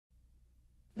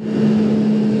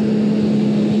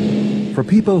For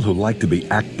people who like to be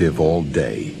active all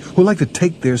day, who like to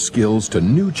take their skills to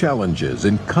new challenges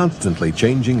in constantly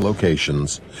changing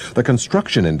locations, the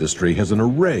construction industry has an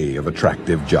array of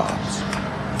attractive jobs.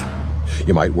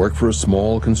 You might work for a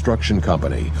small construction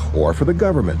company, or for the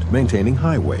government maintaining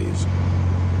highways,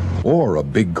 or a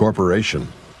big corporation.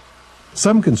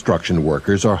 Some construction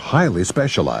workers are highly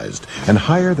specialized and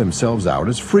hire themselves out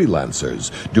as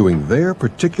freelancers, doing their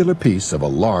particular piece of a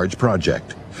large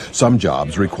project. Some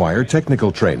jobs require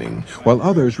technical training, while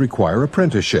others require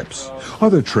apprenticeships.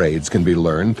 Other trades can be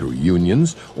learned through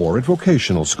unions or at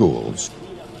vocational schools.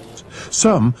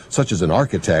 Some, such as an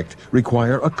architect,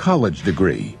 require a college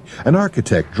degree. An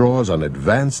architect draws on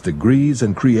advanced degrees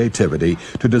and creativity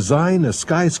to design a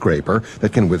skyscraper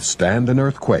that can withstand an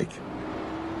earthquake.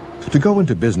 To go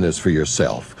into business for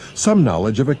yourself, some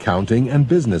knowledge of accounting and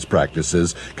business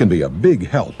practices can be a big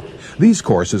help. These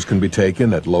courses can be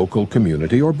taken at local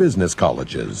community or business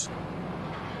colleges.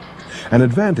 An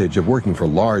advantage of working for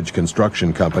large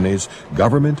construction companies,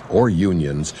 government, or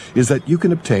unions is that you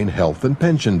can obtain health and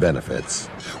pension benefits.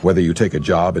 Whether you take a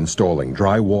job installing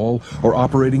drywall or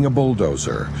operating a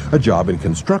bulldozer, a job in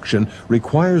construction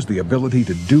requires the ability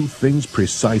to do things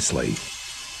precisely.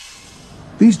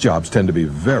 These jobs tend to be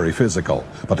very physical,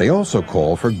 but they also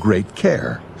call for great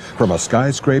care. From a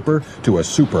skyscraper to a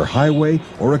superhighway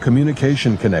or a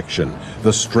communication connection,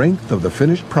 the strength of the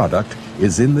finished product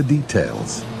is in the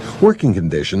details. Working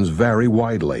conditions vary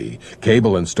widely.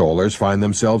 Cable installers find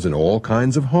themselves in all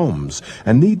kinds of homes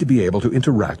and need to be able to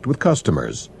interact with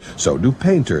customers. So do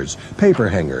painters, paper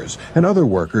hangers, and other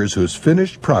workers whose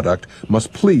finished product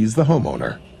must please the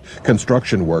homeowner.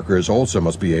 Construction workers also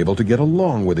must be able to get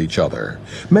along with each other.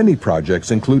 Many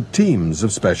projects include teams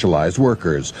of specialized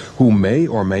workers who may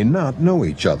or may not know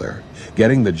each other.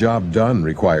 Getting the job done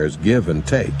requires give and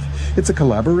take. It's a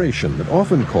collaboration that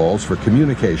often calls for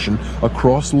communication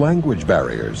across language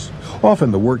barriers.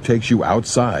 Often the work takes you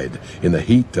outside in the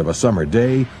heat of a summer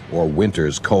day or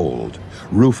winter's cold.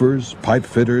 Roofers, pipe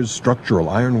fitters, structural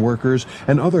iron workers,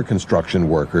 and other construction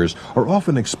workers are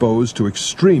often exposed to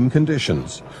extreme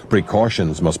conditions.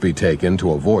 Precautions must be taken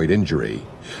to avoid injury.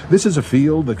 This is a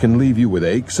field that can leave you with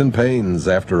aches and pains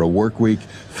after a work week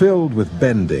filled with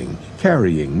bending,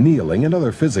 carrying, kneeling, and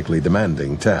other physically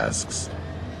demanding tasks.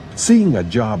 Seeing a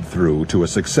job through to a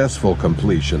successful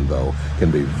completion, though,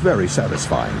 can be very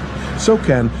satisfying. So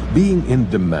can being in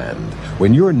demand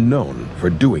when you're known for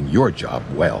doing your job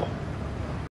well.